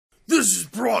This is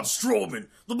Braun Strowman,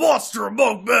 the monster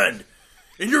among men,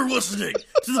 and you're listening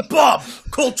to the Pop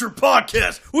Culture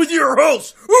Podcast with your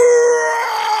host, Rob!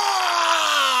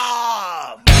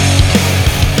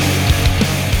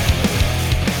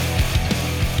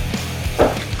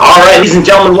 All right, ladies and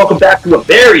gentlemen, welcome back to a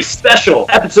very special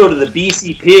episode of the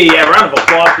BCP. Yeah, round of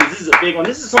applause, because this is a big one.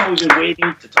 This is someone we've been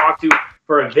waiting to talk to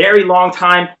for a very long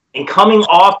time, and coming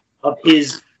off of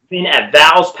his win at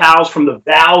Val's Pals from the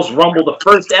Val's Rumble, the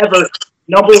first ever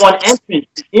 #1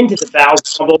 entrant into the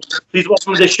Val's Rumble. Please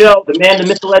welcome to the show, the man, the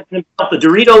myth, the legend himself, the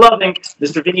Dorito-loving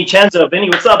Mr. Vinny Cenzo. Vinny,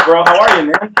 what's up, bro? How are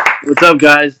you, man? What's up,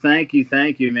 guys? Thank you,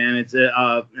 man. It's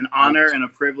an honor and a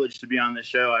privilege to be on this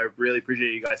show. I really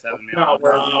appreciate you guys having me on.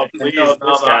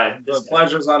 The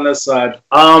pleasure's on this side.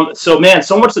 So, man,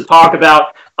 so much to talk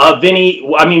about. Vinny,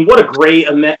 I mean, what a great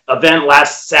event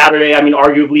last Saturday. I mean,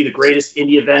 arguably the greatest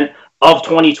indie event of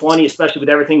 2020, especially with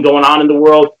everything going on in the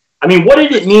world. I mean, what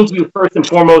did it mean to you, first and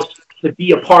foremost, to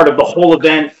be a part of the whole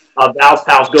event of Val's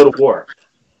Pals Go to War?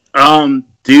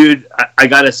 Dude, I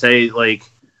gotta say, like,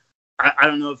 I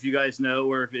don't know if you guys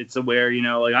know or if it's aware, you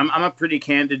know, like, I'm a pretty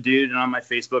candid dude, and on my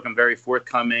Facebook, I'm very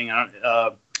forthcoming.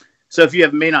 So if you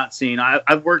may not seen,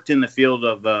 I've worked in the field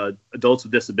of adults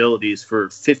with disabilities for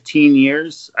 15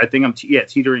 years. I think I'm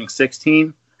teetering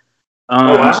 16.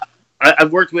 Oh, wow.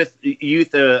 I've worked with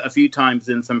youth a few times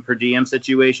in some per diem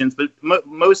situations, but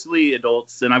mostly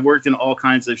adults. And I've worked in all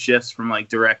kinds of shifts, from like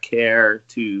direct care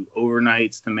to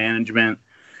overnights to management.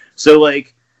 So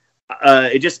like,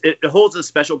 it holds a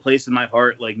special place in my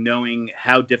heart, like knowing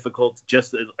how difficult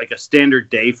just like a standard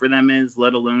day for them is,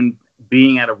 let alone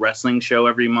being at a wrestling show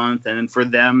every month. And for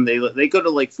them, they go to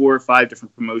like 4 or 5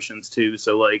 different promotions too.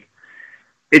 So like,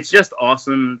 it's just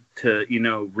awesome to, you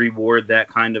know, reward that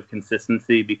kind of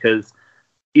consistency, because,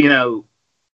 you know,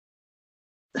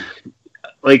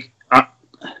 like, I'm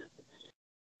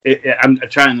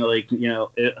trying to, like, you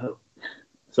know,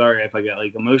 sorry if I got,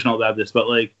 like, emotional about this, but,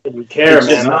 like, you care,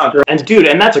 man. And, dude,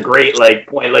 and that's a great, like,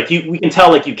 point. Like, we can tell,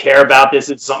 like, you care about this.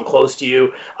 It's something close to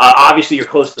you. Obviously, you're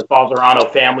close to the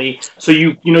Falzerano family. So,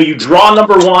 you draw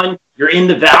 #1. You're in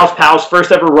the Val's Pals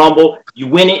first ever Rumble. You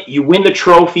win it. You win the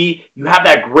trophy. You have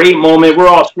that great moment. We're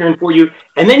all cheering for you.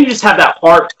 And then you just have that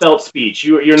heartfelt speech.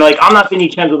 You're like, I'm not Vinny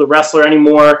Cenzo, the wrestler,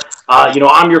 anymore.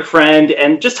 I'm your friend.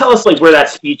 And just tell us, like, where that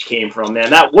speech came from,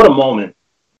 man. What a moment.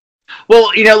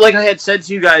 Well, you know, like I had said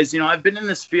to you guys, you know, I've been in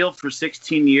this field for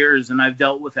 16 years, and I've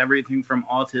dealt with everything from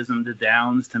autism to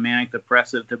Downs to manic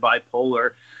depressive to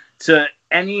bipolar to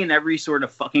any and every sort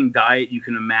of fucking diet you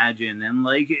can imagine. And,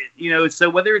 like, you know, so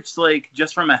whether it's, like,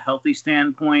 just from a healthy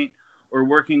standpoint or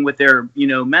working with their, you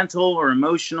know, mental or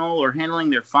emotional or handling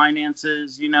their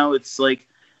finances, you know, it's like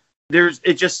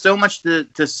it's just so much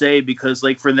to say, because,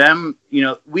 like, for them, you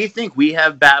know, we think we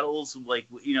have battles, like,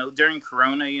 you know, during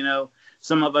Corona, you know,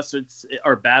 some of us,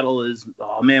 our battle is,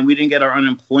 oh, man, we didn't get our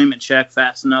unemployment check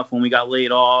fast enough when we got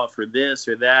laid off, or this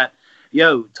or that.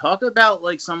 Yo, talk about,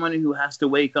 like, someone who has to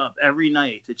wake up every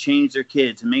night to change their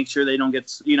kid, to make sure they don't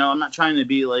get, you know, I'm not trying to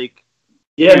be, like,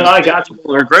 I got you.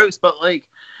 Or gross, but, like,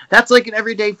 that's, like, an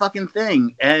everyday fucking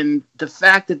thing. And the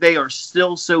fact that they are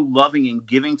still so loving and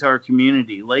giving to our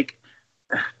community, like,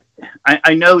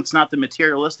 I know it's not the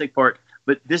materialistic part,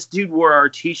 but this dude wore our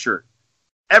t-shirt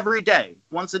every day,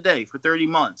 once a day for 30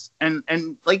 months. And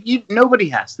like, nobody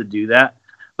has to do that.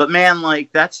 But, man,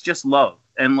 like, that's just love.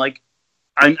 And, like,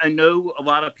 I know a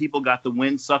lot of people got the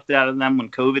wind sucked out of them when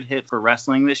COVID hit for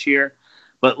wrestling this year.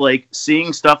 But, like,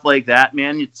 seeing stuff like that,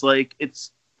 man, it's like,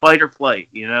 it's fight or flight,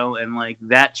 you know? And, like,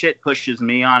 that shit pushes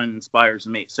me on and inspires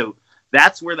me. So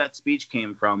that's where that speech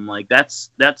came from. Like, that's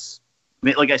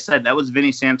like I said, that was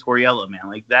Vinny Santoriello, man.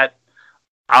 Like, that,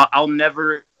 I'll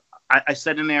never... I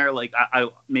said in there, like, I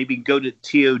maybe go to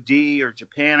TOD or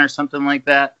Japan or something like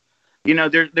that. You know,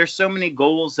 there's so many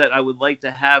goals that I would like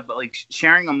to have, but, like,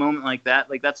 sharing a moment like that,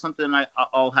 like, that's something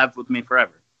I'll have with me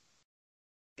forever.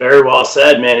 Very well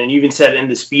said, man. And you even said in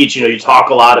the speech, you know, you talk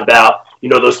a lot about, you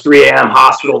know, those 3 a.m.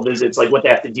 hospital visits, like what they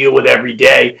have to deal with every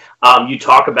day. You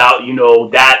talk about, you know,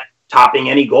 that topping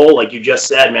any goal, like you just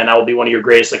said, man, that will be one of your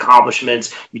greatest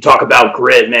accomplishments. You talk about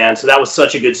grit, man. So that was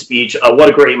such a good speech. What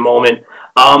a great moment.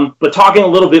 But talking a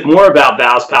little bit more about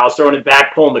Val's Pals, throwing it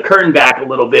back, pulling the curtain back a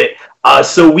little bit.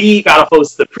 So we got to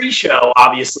host the pre-show,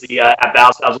 obviously, at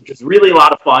Val's Pals, which was really a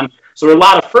lot of fun. So we're a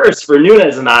lot of firsts for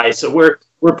Nunez and I. So we're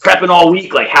prepping all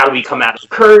week. Like, how do we come out of the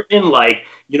curtain? Like,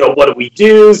 you know, what do we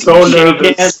do? So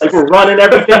nervous. Like, we're running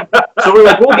everything. So we're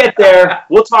like, we'll get there.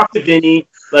 We'll talk to Vinny.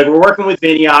 Like, we're working with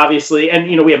Vinny, obviously. And,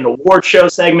 you know, we have an award show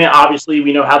segment. Obviously,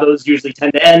 we know how those usually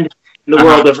tend to end in the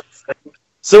world of wrestling.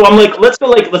 So I'm like, let's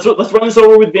run this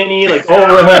over with Vinny, like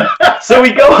So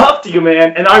we go up to you,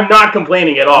 man, and I'm not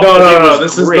complaining at all. No,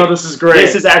 this is great.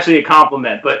 This is actually a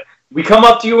compliment. But we come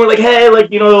up to you, and we're like, hey, like,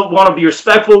 want to be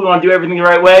respectful, we want to do everything the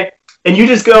right way, and you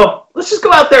just go, let's just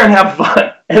go out there and have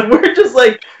fun. And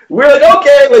we're like,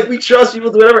 okay, like, we trust you,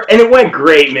 we'll do whatever. And it went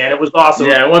great, man. It was awesome.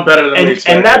 Yeah, it went better than we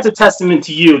expected. And that's a testament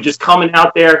to you, just coming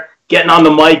out there, getting on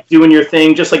the mic, doing your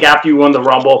thing, just like after you won the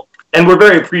Rumble. And we're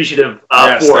very appreciative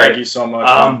for it. Thank you so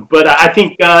much. But I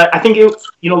think it,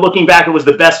 looking back, it was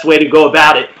the best way to go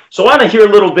about it. So I want to hear a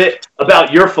little bit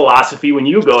about your philosophy when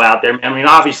you go out there. I mean,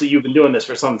 obviously, you've been doing this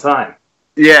for some time.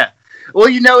 Yeah. Well,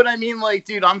 you know what I mean? Like,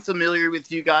 dude, I'm familiar with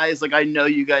you guys. Like, I know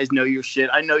you guys know your shit.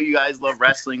 I know you guys love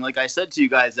wrestling. Like I said to you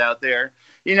guys out there,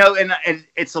 and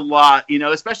it's a lot,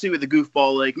 especially with a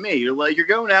goofball like me. You're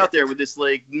going out there with this,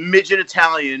 like, midget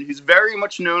Italian who's very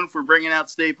much known for bringing out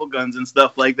staple guns and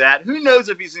stuff like that. Who knows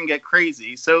if he's going to get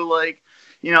crazy? So, like,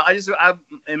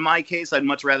 in my case, I'd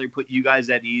much rather put you guys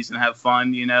at ease and have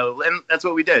fun, and that's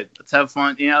what we did. Let's have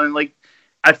fun, and, like,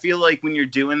 I feel like when you're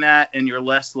doing that and you're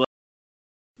less, like,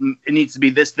 it needs to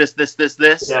be this.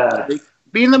 Yeah.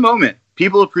 Be in the moment.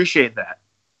 People appreciate that.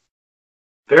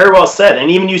 Very well said.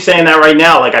 And even you saying that right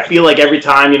now, like, I feel like every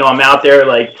time, I'm out there,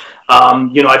 like,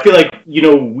 I feel like,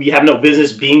 we have no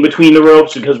business being between the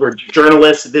ropes because we're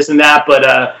journalists, this and that. But,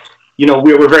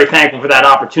 we're very thankful for that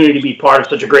opportunity to be part of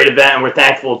such a great event. And we're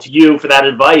thankful to you for that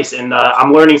advice. And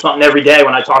I'm learning something every day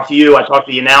when I talk to you. I talk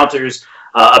to the announcers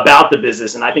about the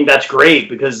business, and I think that's great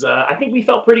because I think we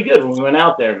felt pretty good when we went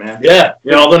out there, man. Yeah,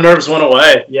 all the nerves went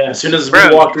away. Yeah, as soon as we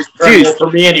walked through,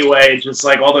 for me anyway, just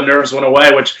like all the nerves went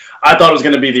away, which I thought was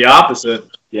going to be the opposite.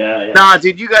 Yeah. Nah,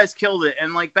 dude, you guys killed it,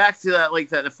 and like back to that, like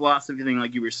that philosophy thing,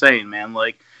 like you were saying, man.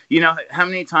 Like, how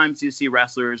many times do you see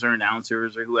wrestlers or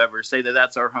announcers or whoever say that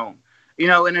that's our home?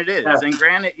 And it is. Yeah. And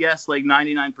granted, yes, like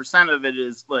 99% of it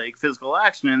is like physical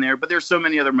action in there, but there's so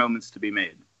many other moments to be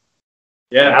made.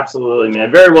 Yeah, absolutely, man.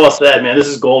 Very well said, man. This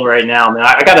is gold right now, man.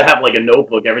 I got to have, like, a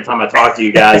notebook every time I talk to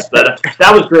you guys. But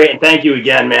that was great, and thank you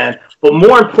again, man. But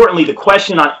more importantly, the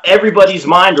question on everybody's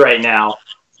mind right now,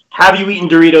 have you eaten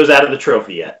Doritos out of the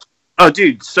trophy yet? Oh,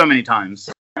 dude, so many times.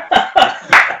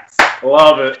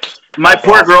 Love it. My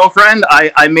poor girlfriend,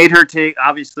 I made her take,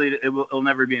 obviously, it'll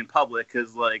never be in public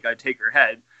because, like, I take her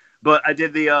head. But I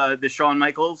did the Shawn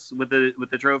Michaels with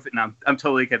the trophy. No, I'm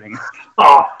totally kidding.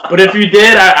 Oh, but if you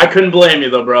did, I couldn't blame you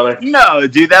though, brother. No,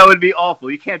 dude, that would be awful.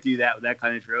 You can't do that with that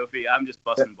kind of trophy. I'm just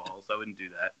busting balls. I wouldn't do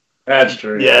that. That's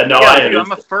true. Yeah, no, dude,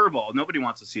 I'm a furball. Nobody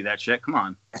wants to see that shit. Come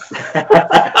on.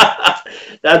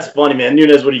 That's funny, man.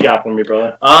 Nunez, what do you got for me,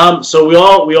 brother? So we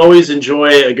always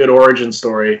enjoy a good origin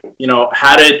story.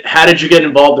 How did you get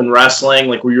involved in wrestling?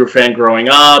 Like, were you a fan growing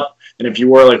up? And if you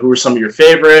were, like, who were some of your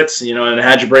favorites, and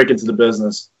how'd you break into the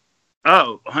business?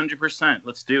 Oh, 100%.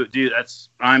 Let's do it, dude.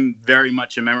 I'm very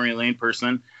much a memory lane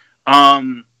person.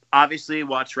 Obviously,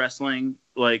 watch wrestling,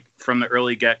 like, from the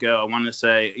early get-go. I want to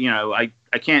say,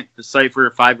 I can't decipher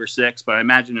 5 or 6, but I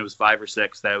imagine it was 5 or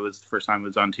 6. That was the first time it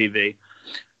was on TV.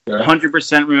 Yeah.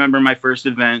 100% remember my first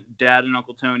event. Dad and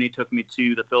Uncle Tony took me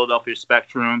to the Philadelphia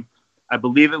Spectrum. I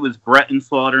believe it was Brett and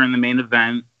Slaughter in the main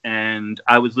event, and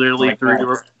I was literally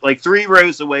 3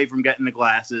 rows away from getting the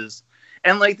glasses.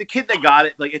 And, like, the kid that got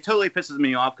it, like, it totally pisses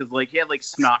me off because, like, he had, like,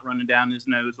 snot running down his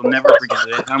nose. I'll never forget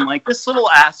it. And I'm like, this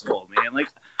little asshole, man. Like,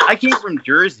 I came from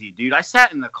Jersey, dude. I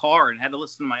sat in the car and had to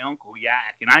listen to my uncle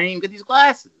yak, and I didn't even get these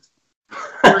glasses.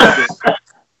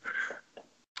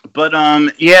 But,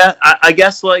 yeah, I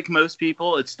guess, like most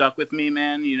people, it stuck with me,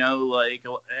 man, like,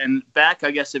 and back,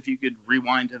 I guess, if you could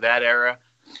rewind to that era,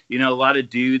 a lot of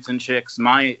dudes and chicks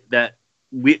that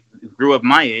we grew up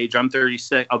my age, I'm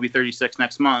 36, I'll be 36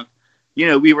 next month,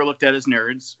 we were looked at as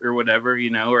nerds or whatever,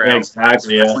 or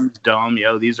exactly, dumb,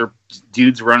 these are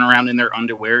dudes running around in their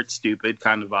underwear, it's stupid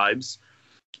kind of vibes.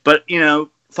 But,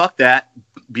 fuck that.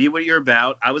 Be what you're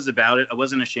about. I was about it. I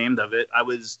wasn't ashamed of it.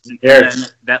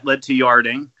 That led to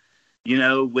yarding,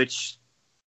 which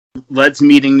led to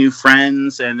meeting new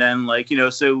friends. And then, like,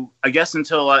 so I guess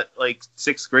until like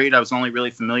 6th grade, I was only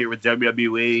really familiar with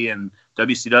WWE and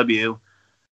WCW.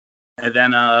 And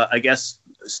then I guess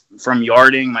from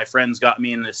yarding, my friends got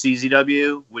me into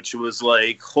CZW, which was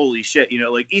like, holy shit,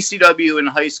 like ECW in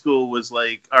high school was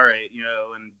like, all right,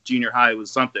 and junior high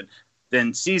was something.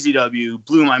 Then CZW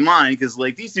blew my mind because,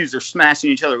 like, these dudes are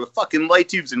smashing each other with fucking light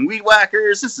tubes and weed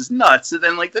whackers. This is nuts. And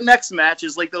then, like, the next match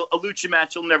is, like, a lucha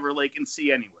match you'll never, like, and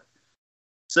see anywhere.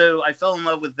 So I fell in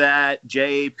love with that,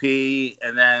 JAP,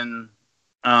 and then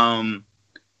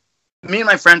me and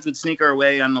my friends would sneak our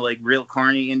way on the, like, real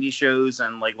carny indie shows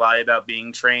and, like, lie about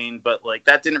being trained. But, like,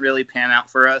 that didn't really pan out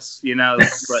for us,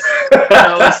 But,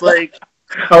 it's like...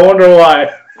 I wonder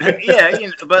why. Yeah,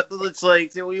 but it's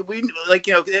like we like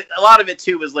a lot of it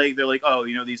too was like they're like, oh,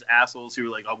 these assholes who are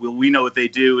like, oh, well, we know what they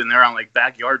do, and they're on like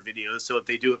backyard videos, so if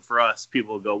they do it for us,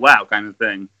 people will go, wow, kind of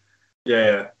thing.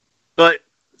 Yeah. But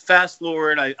fast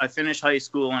forward, I finish high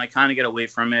school and I kind of get away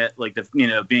from it, like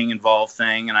the being involved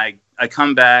thing, and I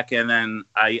come back and then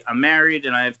I'm married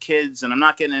and I have kids and I'm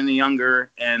not getting any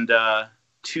younger. And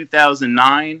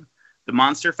 2009, the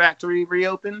Monster Factory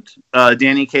reopened,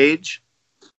 Danny Cage.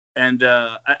 And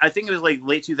I think it was like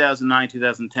late 2009,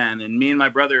 2010. And me and my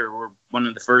brother were one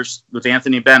of the first, with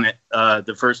Anthony Bennett,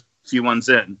 the first few ones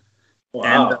in.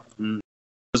 Wow. And it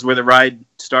was where the ride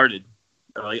started.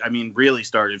 Really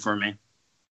started for me.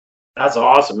 That's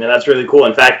awesome, man. That's really cool.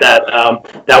 In fact,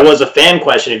 that was a fan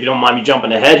question, if you don't mind me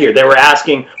jumping ahead here. They were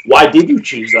asking, why did you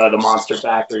choose the Monster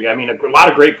Factory? I mean, a lot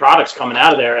of great products coming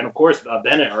out of there. And, of course,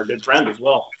 Bennett, our good friend as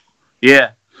well.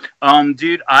 Yeah.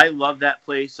 Dude, I love that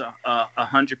place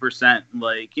 100%.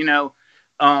 Like,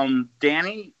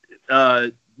 Danny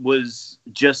was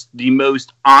just the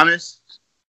most honest,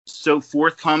 so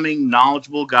forthcoming,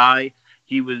 knowledgeable guy.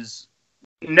 He was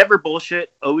never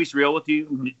bullshit, always real with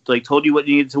you, like told you what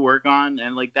you needed to work on.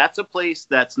 And like, that's a place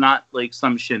that's not like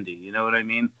some shindy, you know what I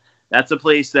mean? That's a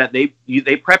place that they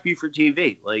prep you for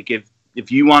TV. Like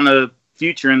if you want a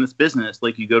future in this business,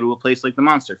 like you go to a place like the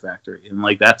Monster Factory, and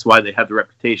like that's why they have the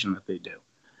reputation that they do.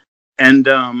 And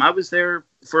I was there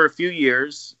for a few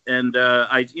years, and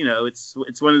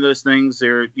it's one of those things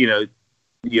there, different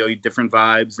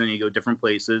vibes and you go different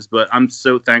places, but I'm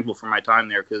so thankful for my time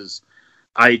there because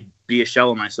I'd be a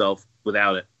shell of myself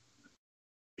without it.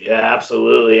 Yeah,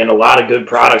 absolutely. And a lot of good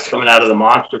products coming out of the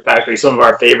Monster Factory, some of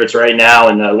our favorites right now,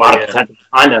 and a lot of potential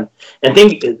behind them. And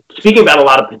speaking about a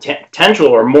lot of potential,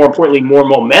 or more importantly, more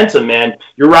momentum, man,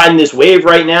 you're riding this wave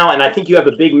right now, and I think you have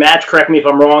a big match, correct me if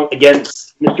I'm wrong,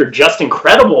 against Mr. Just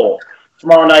Incredible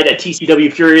tomorrow night at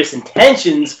TCW Furious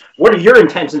Intentions. What are your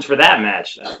intentions for that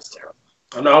match? That's terrible.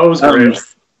 I know, it was great.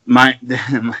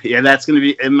 That's going to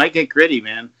be, it might get gritty,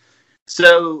 man.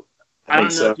 So, I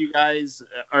don't know if you guys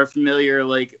are familiar,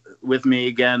 like, with me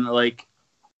again. Like,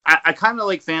 I kind of,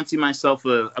 like, fancy myself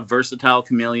a versatile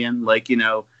chameleon. Like,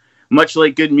 much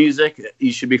like good music,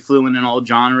 you should be fluent in all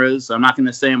genres. I'm not going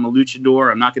to say I'm a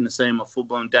luchador. I'm not going to say I'm a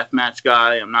full-blown deathmatch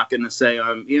guy. I'm not going to say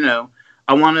I'm,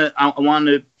 I want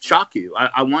to shock you.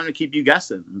 I want to keep you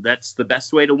guessing. That's the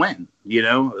best way to win.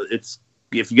 It's,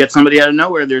 if you get somebody out of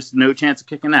nowhere, there's no chance of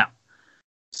kicking out.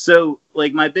 So,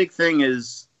 like, my big thing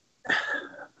is,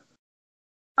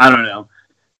 I don't know.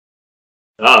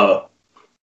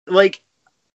 Like,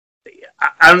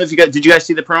 I don't know if did you guys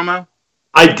see the promo?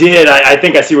 I did. I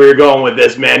think I see where you're going with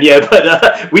this, man. Yeah,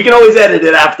 but we can always edit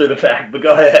it after the fact, but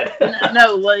go ahead.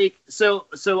 No, like, so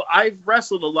I've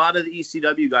wrestled a lot of the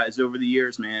ECW guys over the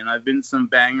years, man. I've been in some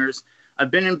bangers. I've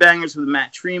been in bangers with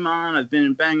Matt Tremont. I've been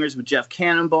in bangers with Jeff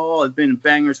Cannonball. I've been in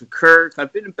bangers with Kirk.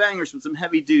 I've been in bangers with some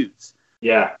heavy dudes.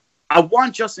 Yeah. I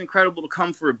want Just Incredible to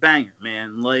come for a banger,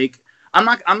 man. Like, I'm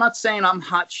not saying I'm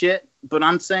hot shit, but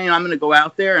I'm saying I'm going to go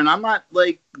out there, and I'm not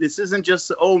like, this isn't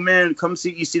just, oh man, come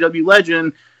see ECW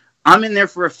Legend. I'm in there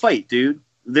for a fight, dude.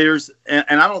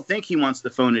 And I don't think he wants to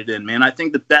phone it in, man. I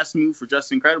think the best move for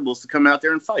Just Incredible is to come out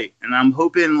there and fight. And I'm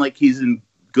hoping like he's in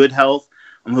good health.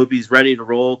 I'm hoping he's ready to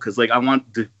roll. Cause like, I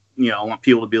want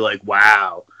people to be like,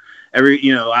 wow,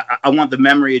 I want the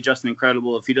memory of Just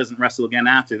Incredible, if he doesn't wrestle again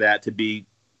after that, to be,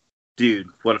 dude,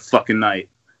 what a fucking night.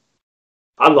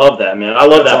 I love that, man. I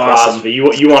love that philosophy. You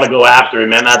want to go after it,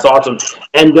 man. That's awesome.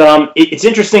 And it's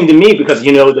interesting to me because,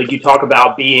 like you talk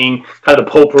about being kind of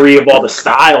the potpourri of all the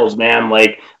styles, man.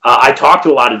 Like, I talk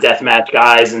to a lot of deathmatch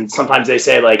guys, and sometimes they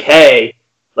say, like, hey,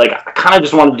 like, I kind of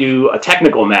just want to do a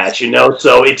technical match,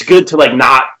 So it's good to, like,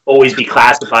 not always be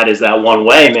classified as that one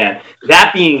way, man.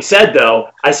 That being said,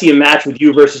 though, I see a match with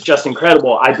you versus Just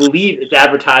Incredible. I believe it's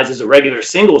advertised as a regular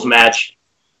singles match.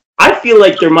 I feel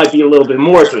like there might be a little bit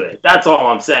more to it. That's all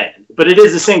I'm saying. But it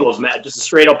is a singles match, just a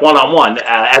straight up one-on-one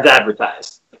as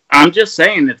advertised. I'm just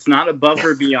saying, it's not above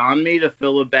or beyond me to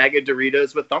fill a bag of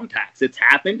Doritos with thumbtacks. It's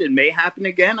happened. It may happen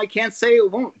again. I can't say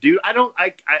it won't, dude. I don't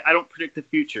predict the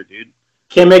future, dude.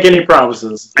 Can't make any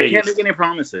promises. I can't make any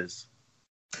promises.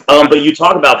 But you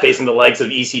talk about facing the likes of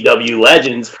ECW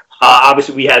legends.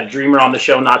 Obviously, we had Dreamer on the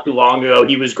show not too long ago.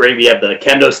 He was great. We have the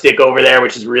kendo stick over there,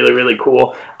 which is really, really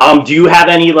cool. Do you have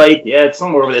any, like, it's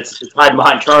somewhere over there. It's hiding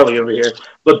behind Charlie over here.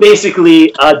 But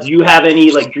basically, do you have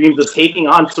any, like, dreams of taking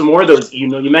on some more of those? You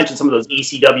mentioned some of those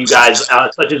ECW guys,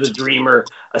 such as a Dreamer,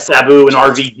 a Sabu, an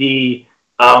RVD.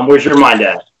 Where's your mind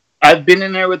at? I've been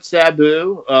in there with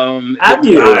Sabu. Have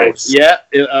you? Yeah.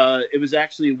 It was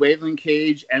actually Waylon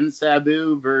Cage and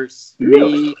Sabu versus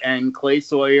me and Clay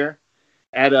Sawyer.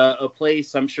 at a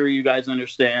place. I'm sure you guys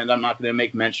understand. I'm not going to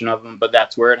make mention of them, but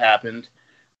that's where it happened.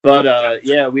 But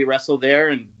yeah, we wrestled there,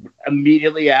 and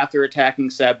immediately after attacking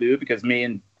Sabu, because me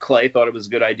and Clay thought it was a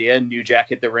good idea, New Jack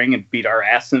hit the ring and beat our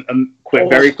ass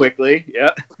very quickly.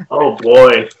 Yeah. Oh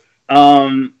boy.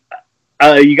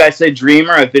 You guys said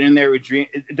Dreamer. I've been in there with Dream.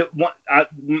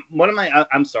 One of my.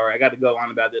 I'm sorry, I got to go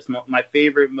on about this. My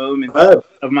favorite moment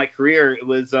of my career, it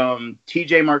was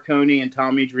T.J. Marconi and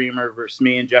Tommy Dreamer versus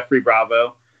me and Jeffrey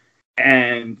Bravo,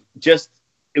 and just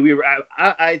we were.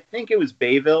 I think it was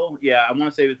Bayville. Yeah, I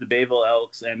want to say it was the Bayville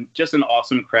Elks, and just an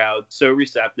awesome crowd, so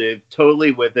receptive,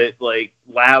 totally with it, like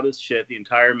loud as shit the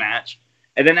entire match.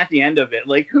 And then at the end of it,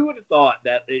 like, who would have thought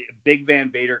that Big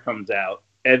Van Vader comes out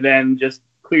and then just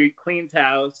cleans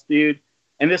house, dude.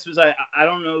 And this was, I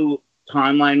don't know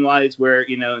timeline wise where,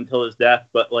 until his death,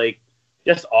 but like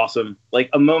just awesome. Like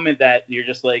a moment that you're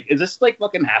just like, is this like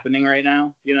fucking happening right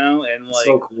now? And like,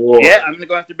 so cool. Yeah, I'm gonna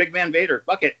go after Big Van Vader.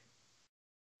 Fuck it.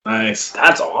 Nice.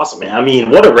 That's awesome, man. I mean,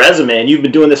 what a resume. And you've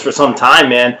been doing this for some time,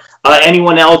 man.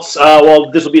 Anyone else? Well,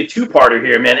 this will be a two-parter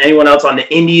here, man. Anyone else on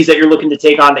the indies that you're looking to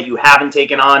take on that you haven't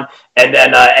taken on? And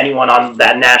then anyone on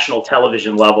that national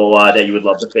television level that you would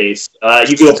love to face?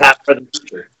 You can go past for the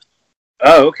future.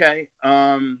 Oh, okay.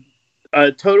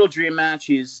 Total Dream Match.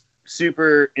 He's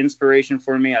super inspiration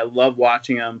for me. I love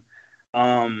watching him.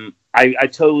 I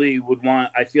totally would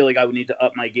want. I feel like I would need to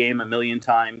up my game 1,000,000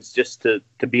 times just to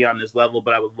be on this level.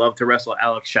 But I would love to wrestle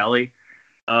Alex Shelley.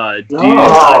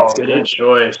 Good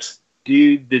choice.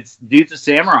 Dude's a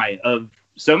samurai of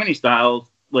so many styles.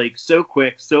 Like so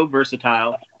quick, so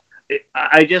versatile.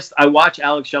 I watch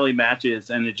Alex Shelley matches,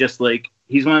 and it just like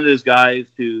he's one of those guys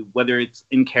who, whether it's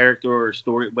in character or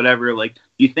story, whatever, like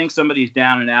you think somebody's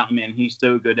down and out, man. He's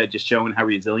so good at just showing how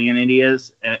resilient he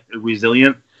is,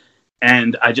 resilient.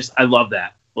 And I love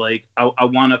that. Like, I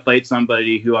want to fight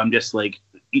somebody who I'm just like,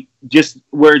 just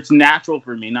where it's natural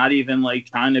for me, not even like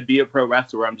trying to be a pro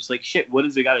wrestler where I'm just like, shit, what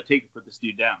does it got to take to put this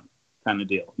dude down kind of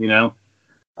deal,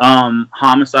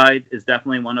 Homicide is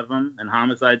definitely one of them, and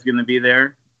Homicide's going to be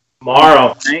there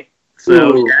tomorrow. Right?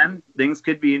 So again, things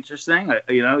could be interesting.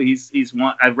 He's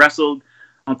one. I've wrestled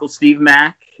Uncle Steve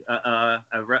Mack.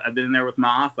 I've been in there with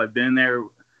Moff. I've been in there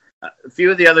a few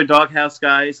of the other Doghouse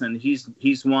guys, and he's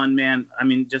one, man. I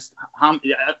mean, just I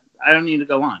don't need to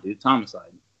go on, dude. It's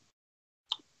Homicide.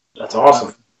 That's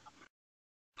awesome.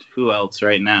 Who else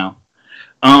right now?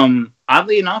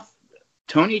 Oddly enough,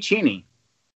 Tony Cini.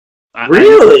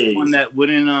 Really? One that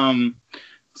wouldn't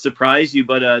surprise you,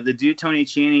 but the dude Tony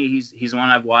Cini, he's one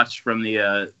I've watched from the.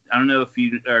 I don't know if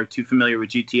you are too familiar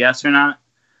with GTS or not.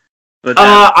 But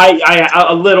I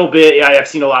a little bit. Yeah, I've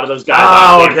seen a lot of those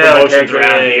guys. Promotions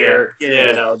around here.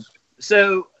 Yeah.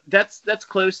 So that's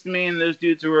close to me, and those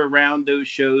dudes were around those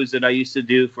shows that I used to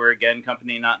do for, again,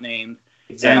 company not named.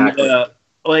 Exactly. And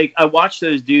like I watched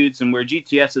those dudes, and where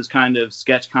GTS is kind of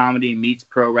sketch comedy meets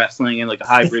pro wrestling and like a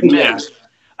hybrid mix.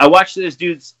 I watched those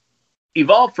dudes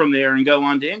evolve from there and go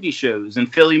on to indie shows,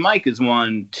 and Philly Mike is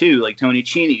one too, like Tony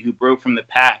Cini, who broke from the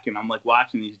pack, and I'm like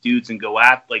watching these dudes and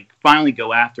finally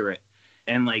go after it.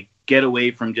 And like get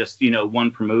away from just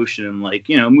one promotion and like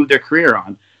move their career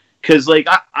on, because like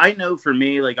I know for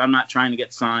me, like I'm not trying to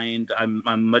get signed.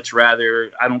 I'm much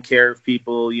rather, I don't care if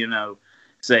people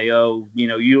say, oh,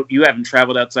 you haven't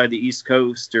traveled outside the East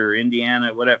Coast or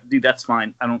Indiana, whatever, dude. That's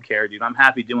fine. I don't care, dude. I'm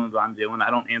happy doing what I'm doing. I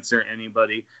don't answer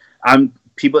anybody.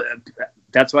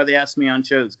 That's why they ask me on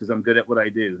shows, because I'm good at what I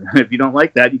do. If you don't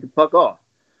like that, you can fuck off.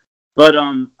 But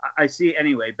I see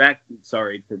anyway.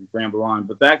 Sorry to ramble on,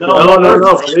 but back.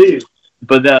 No, please.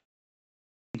 But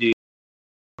dude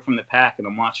from the pack, and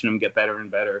I'm watching him get better and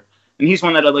better. And he's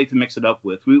one that I'd like to mix it up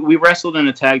with. We wrestled in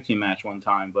a tag team match one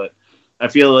time, but I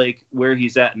feel like where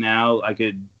he's at now, I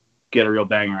could get a real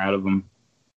banger out of him.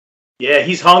 Yeah,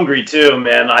 he's hungry too,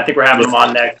 man. I think we're having him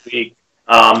on next week.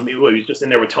 He was just in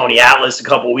there with Tony Atlas a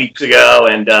couple weeks ago,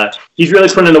 and he's really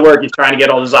putting in the work. He's trying to get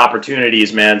all those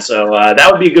opportunities, man. So that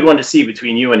would be a good one to see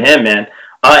between you and him, man.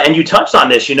 And you touched on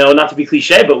this, not to be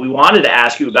cliche, but we wanted to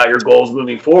ask you about your goals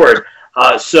moving forward.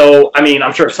 So, I mean,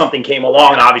 I'm sure if something came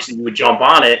along, obviously you would jump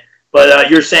on it. But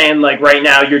you're saying, like, right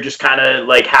now you're just kind of,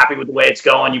 like, happy with the way it's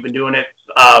going. You've been doing it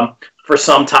for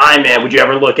some time, man. Would you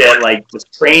ever look at, like, just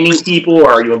training people,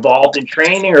 or are you involved in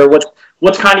training, or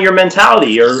what's kind of your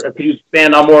mentality, or could you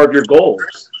expand on more of your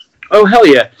goals? Oh, hell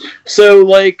yeah. So,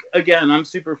 like, again, I'm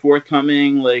super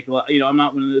forthcoming. Like, I'm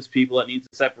not one of those people that needs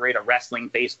to separate a wrestling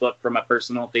Facebook from a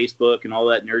personal Facebook and all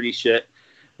that nerdy shit.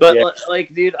 But,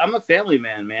 like, dude, I'm a family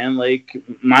man. Like,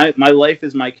 my life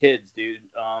is my kids, dude.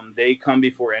 They come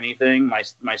before anything,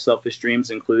 my selfish dreams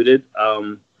included.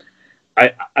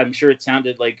 I'm sure it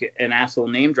sounded like an asshole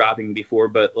name dropping before,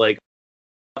 but like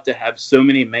to have so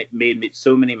many made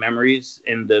so many memories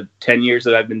in the 10 years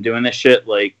that I've been doing this shit,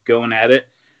 like going at it,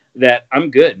 that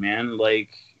I'm good, man.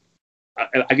 Like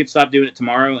I could stop doing it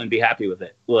tomorrow and be happy with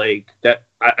it. Like that,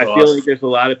 I feel like there's a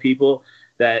lot of people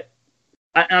that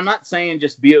I'm not saying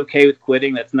just be okay with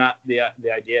quitting. That's not the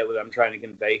idea what I'm trying to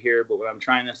convey here. But what I'm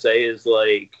trying to say is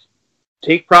like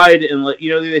take pride in, like,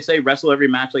 you know, they say wrestle every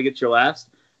match like it's your last.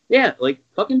 Yeah, like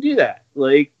fucking do that.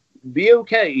 Like be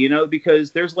okay, you know,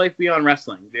 because there's life beyond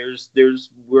wrestling.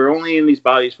 We're only in these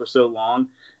bodies for so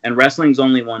long, and wrestling's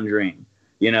only one dream,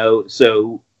 you know.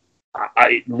 So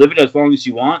I live it as long as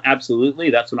you want. Absolutely,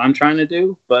 that's what I'm trying to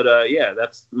do. But yeah,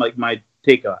 that's like my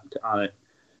take on it.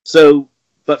 So,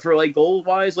 but for like goal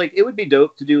wise, like it would be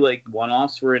dope to do like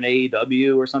one-offs for an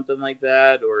AEW or something like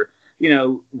that, or, you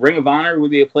know, Ring of Honor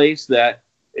would be a place that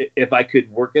if I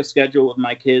could work a schedule with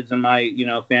my kids and my, you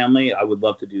know, family, I would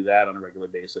love to do that on a regular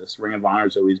basis. Ring of Honor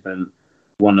has always been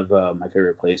one of my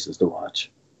favorite places to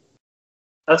watch.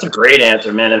 That's a great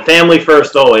answer, man. And family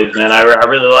first always, man. I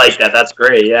really like that. That's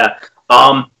great, yeah.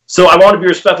 So I want to be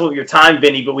respectful of your time,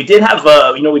 Vinny, but we did have,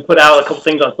 you know, we put out a couple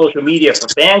things on social media for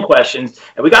fan questions,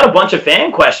 and we got a bunch of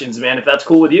fan questions, man, if that's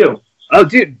cool with you. Oh,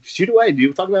 dude, shoot away,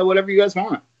 dude. Talk about whatever you guys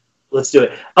want. Let's do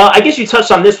it. I guess you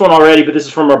touched on this one already, but this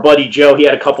is from our buddy Joe. He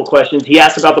had a couple questions. He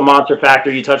asked about the Monster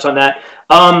Factor. You touched on that.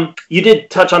 You did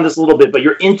touch on this a little bit, but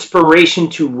your inspiration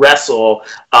to wrestle,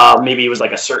 maybe it was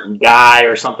like a certain guy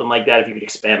or something like that. If you could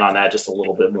expand on that just a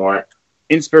little bit more.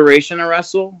 Inspiration to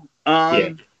wrestle?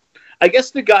 Yeah. I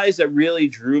guess the guys that really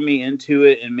drew me into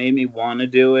it and made me want to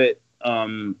do it,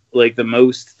 like the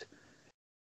most...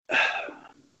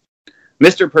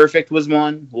 Mr. Perfect was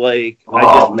one. Like,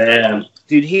 man.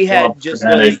 Dude, he had just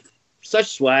like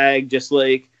such swag, just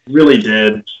like really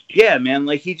did. Yeah, man.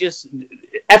 Like he just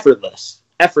effortless.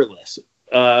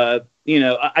 You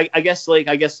know, I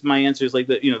guess my answer is like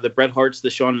the Bret Harts, the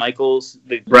Shawn Michaels,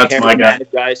 the Brett's my guy.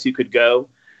 Guys who could go.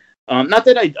 Not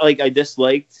that I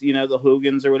disliked, you know, the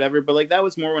Hogans or whatever, but like that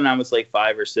was more when I was like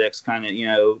 5 or 6, kind of, you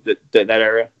know, that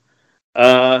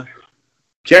era.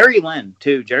 Jerry Lynn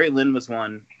too. Jerry Lynn was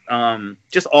one.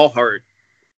 Just all heart.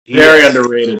 Very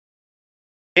underrated.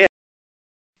 Yeah.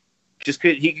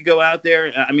 He could go out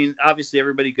there. I mean, obviously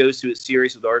everybody goes to a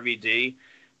series with RVD,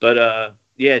 but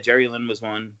yeah, Jerry Lynn was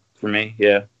one for me.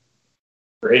 Yeah.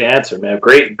 Great answer, man.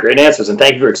 Great answers, and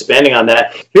thank you for expanding on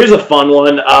that. Here's a fun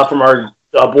one from our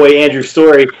boy Andrew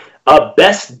Story.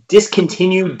 Best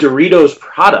discontinued Doritos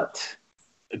product.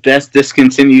 Best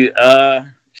discontinued.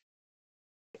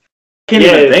 Can't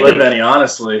even think of any,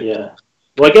 honestly. Yeah.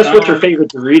 Well, I guess what's your favorite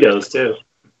Doritos too?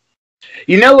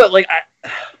 You know what? Like,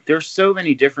 there's so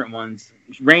many different ones.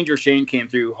 Ranger Shane came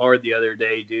through hard the other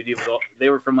day, dude. They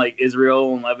were from like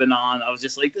Israel and Lebanon. I was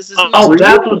just like, this is. Oh,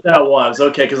 that's what that was.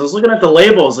 Okay, because I was looking at the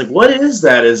labels. Like, what is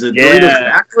that? Is it Doritos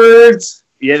backwards?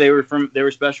 Yeah, they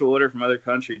were special order from other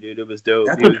country, dude. It was dope.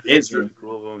 That's amazing. Really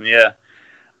cool of them. Yeah.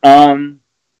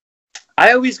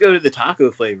 I always go to the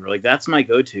taco flavor. Like that's my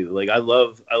go-to. Like I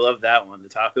love that one. The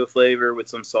taco flavor with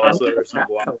some salsa or some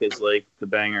guac is like the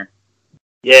banger.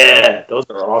 Yeah, those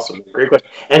are awesome. Great question.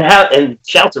 And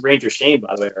shout out to Ranger Shane,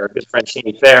 by the way, our good friend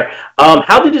Shane Fair.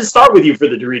 How did it start with you for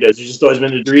the Doritos? You just always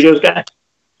been a Doritos guy?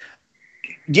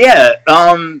 Yeah.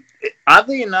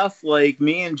 Oddly enough, like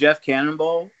me and Jeff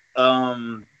Cannonball,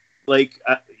 like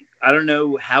I don't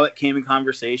know how it came in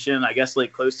conversation. I guess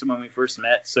like close to when we first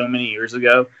met so many years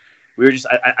ago. We were just,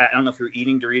 I don't know if we were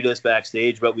eating Doritos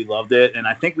backstage, but we loved it. And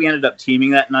I think we ended up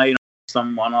teaming that night on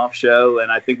some one-off show.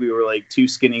 And I think we were like 2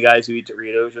 skinny guys who eat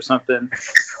Doritos or something.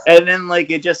 And then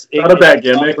like it not a bad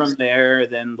gimmick. From there,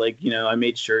 then like, you know, I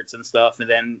made shirts and stuff. And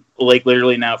then like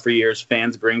literally now for years,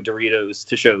 fans bring Doritos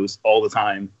to shows all the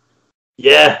time.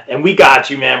 Yeah. And we got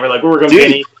you, man. We're like, we're going to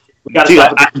Vinny.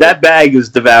 That bag was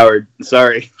devoured.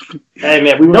 Sorry. Hey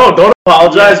man, don't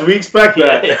apologize. We expect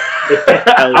that.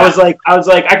 I was like,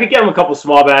 I could get him a couple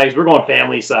small bags. We're going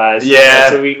family size. Yeah.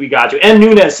 So we got you. And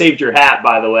Nunez saved your hat,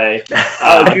 by the way.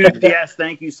 Dude, yes,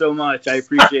 thank you so much. I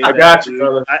appreciate that. I got you,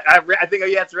 brother. I think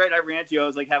that's right. I ran to you. I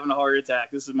was like having a heart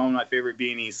attack. This is one of my favorite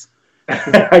beanies.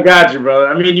 I got you, brother.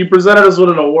 I mean, you presented us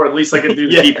with an award. At least I can do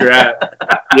to keep your hat.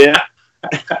 Yeah.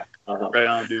 Right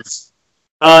on, dude.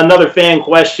 Another fan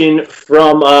question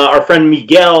from our friend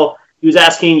Miguel. He was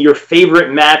asking your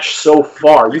favorite match so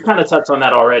far. You kind of touched on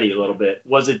that already a little bit.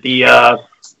 Was it the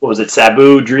what was it,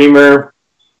 Sabu, Dreamer?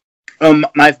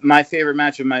 My favorite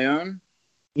match of my own?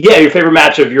 Yeah, your favorite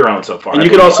match of your own so far. And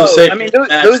you could also say, I mean,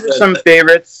 those are some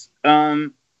favorites.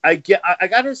 I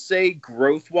gotta say,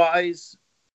 growth wise,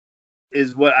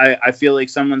 is what I feel like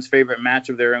someone's favorite match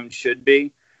of their own should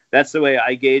be. that's the way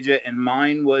I gauge it. And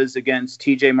mine was against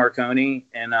TJ Marconi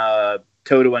in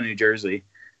Totowa, New Jersey.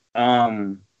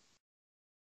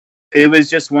 It was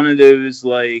just one of those,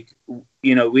 like,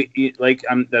 you know,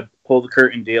 the pull the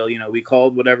curtain deal. You know, we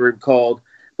called whatever it called,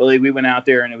 but like we went out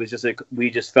there and it was just like we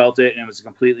just felt it, and it was a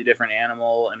completely different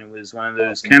animal, and it was one of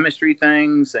those chemistry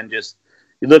things, and just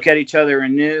you look at each other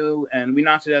and knew, and we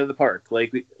knocked it out of the park.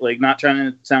 Like not trying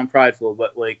to sound prideful,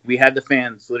 but like we had the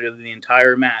fans literally the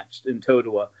entire match in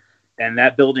Totowa, and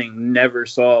that building never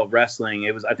saw wrestling.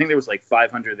 It was, I think there was like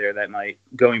 500 there that night,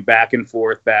 going back and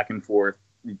forth.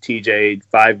 TJ,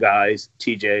 5 guys,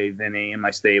 TJ, Vinny, and my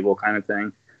stable kind of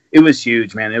thing. It was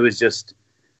huge, man. It was just,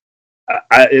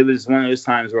 it was one of those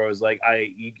times where I was like,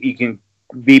 you can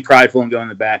be prideful and go in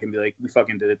the back and be like, we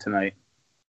fucking did it tonight.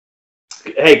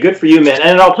 Hey, good for you, man.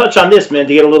 And I'll touch on this, man,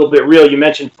 to get a little bit real. You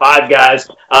mentioned 5 guys.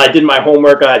 I did my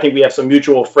homework. I think we have some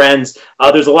mutual friends.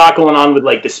 There's a lot going on with,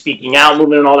 like, the speaking out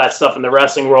movement and all that stuff in the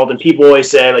wrestling world. And people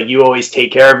always say, like, you always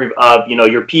take care of you know,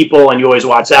 your people, and you always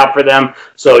watch out for them.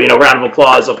 So, you know, round of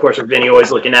applause, of course, for Vinny,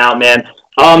 always looking out, man.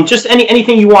 Just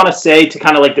anything you want to say to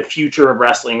kind of like the future of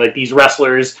wrestling, like these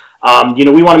wrestlers. You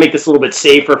know, we want to make this a little bit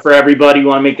safer for everybody. We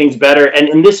want to make things better. And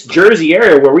in this Jersey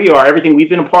area where we are, everything we've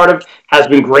been a part of has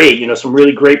been great. You know, some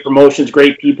really great promotions,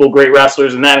 great people, great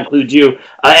wrestlers, and that includes you.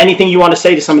 Anything you want to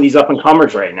say to some of these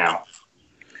up-and-comers right now?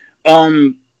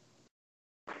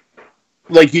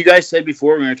 Like you guys said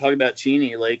before when we were talking about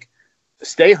Cheney, like,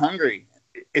 stay hungry.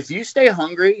 If you stay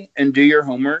hungry and do your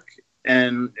homework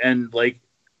and like,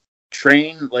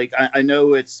 train, like I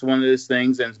know it's one of those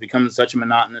things and it's become such a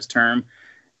monotonous term,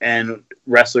 and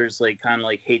wrestlers like kind of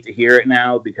like hate to hear it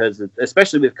now because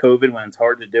especially with COVID when it's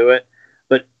hard to do it,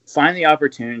 but find the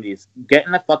opportunities, get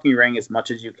in the fucking ring as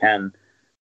much as you can,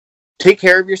 take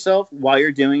care of yourself while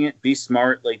you're doing it, be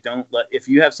smart, like don't let, if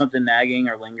you have something nagging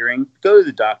or lingering, go to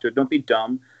the doctor, don't be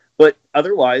dumb, but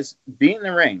otherwise be in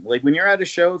the ring. Like when you're at a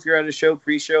show, if you're at a show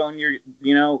pre-show and you're,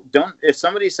 you know, don't, if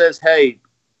somebody says, hey,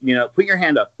 you know, put your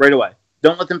hand up right away.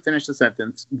 Don't let them finish the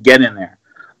sentence. Get in there.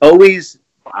 Always,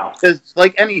 it's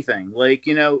like anything. Like,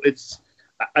 you know,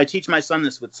 I teach my son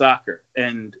this with soccer,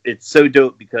 and it's so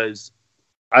dope because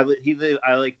I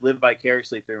live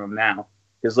vicariously through him now.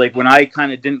 Because like when I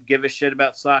kind of didn't give a shit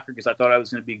about soccer because I thought I was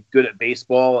going to be good at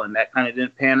baseball, and that kind of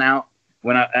didn't pan out.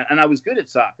 I was good at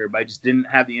soccer, but I just didn't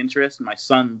have the interest. And my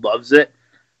son loves it.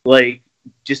 Like,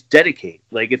 just dedicate.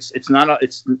 Like this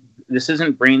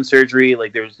isn't brain surgery.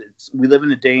 Like we live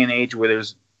in a day and age where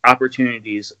there's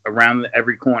opportunities around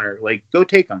every corner. Like, go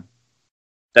take them.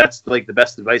 That's like the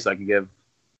best advice I can give.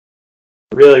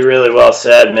 Really, really well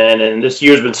said, man. And this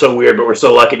year's been so weird, but we're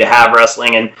so lucky to have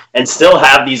wrestling and still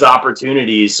have these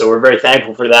opportunities. So we're very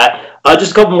thankful for that.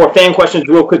 Just a couple more fan questions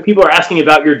real quick. People are asking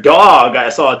about your dog. I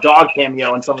saw a dog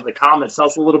cameo in some of the comments. Tell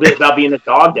us a little bit about being a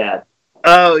dog dad.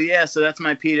 Oh, yeah, so that's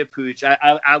my Peter Pooch.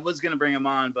 I was going to bring him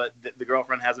on, but the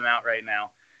girlfriend has him out right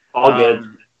now. All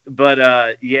good.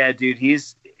 But, yeah, dude,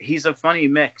 he's a funny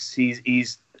mix.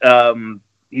 He's a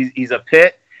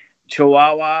pit,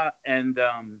 Chihuahua, and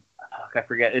I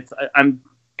forget. I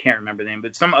can't remember the name,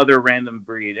 but some other random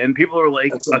breed. And people were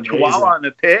like, a Chihuahua in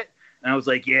a pit? And I was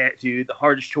like, yeah, dude, the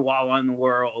hardest Chihuahua in the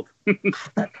world.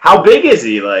 How big is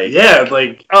he? Like, yeah,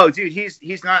 like... Oh, dude,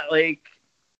 he's not, like...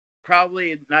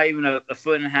 Probably not even a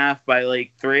 1.5 by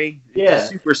like 3. Yeah, it's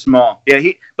super small. Yeah,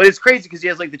 but it's crazy because he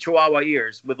has like the Chihuahua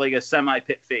ears with like a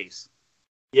semi-pit face.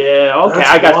 Yeah, okay, that's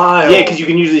I got wild. Yeah, because you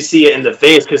can usually see it in the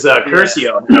face because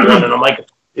Curcio had one, and I'm like,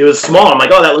 it was small. I'm like,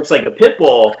 oh, that looks like a pit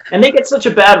bull, and they get such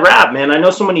a bad rap, man. I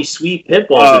know so many sweet pit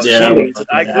bulls.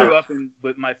 I grew up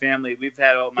with my family. We've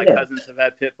had all my cousins have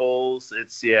had pit bulls.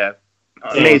 It's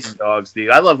amazing dogs,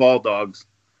 dude. I love all dogs.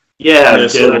 Yeah, I'm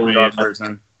a dog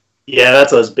person. Yeah,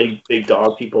 that's us big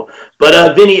dog people.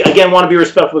 But Vinny, again, want to be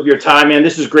respectful of your time, man.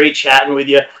 This is great chatting with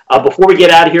you. Before we get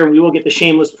out of here, we will get the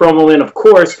shameless promo in, of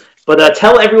course. But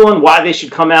tell everyone why they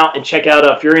should come out and check out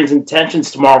Furian's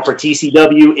Intentions tomorrow for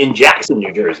TCW in Jackson,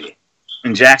 New Jersey.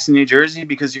 In Jackson, New Jersey,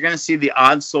 because you're going to see the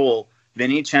odd soul,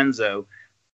 Vinny Cenzo,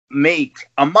 make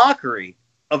a mockery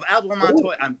of Aldo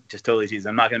Montoya. I'm just totally teasing.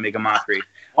 I'm not going to make a mockery.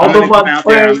 I'm going to come out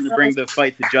there. I'm going to bring the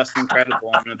fight to Just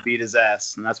Incredible. I'm going to beat his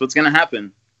ass. And that's what's going to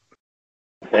happen.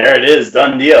 There it is.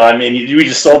 Done deal. I mean, we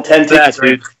just sold 10 tickets,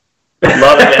 dude.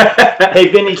 Love it, man. Hey,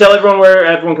 Vinny, tell everyone where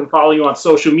everyone can follow you on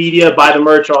social media, buy the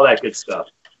merch, all that good stuff.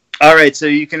 All right, so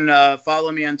you can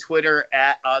follow me on Twitter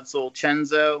at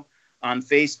OddSoulCenzo, on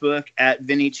Facebook at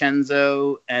Vinny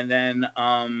Cenzo, and then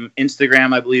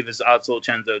Instagram, I believe, is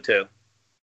OddSoulCenzo too.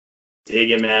 Dig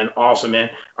it, man. Awesome,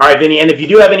 man. All right, Vinny, and if you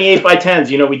do have any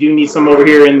 8x10s, we do need some over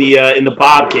here in the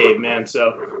Bob Cave, man.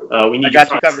 So we need. I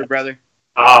got you covered, brother.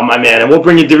 Oh, my man. And we'll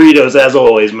bring you Doritos as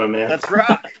always, my man. Let's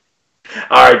rock.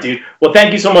 All right, dude. Well,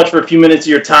 thank you so much for a few minutes of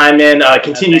your time, man.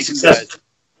 Continued success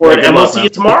for it. And we'll see you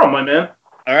tomorrow, my man.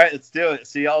 All right, let's do it.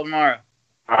 See y'all tomorrow.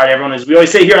 All right, everyone. As we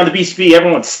always say here on the BCP,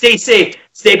 everyone stay safe,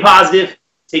 stay positive,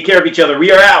 take care of each other.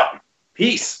 We are out.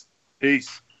 Peace.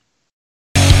 Peace.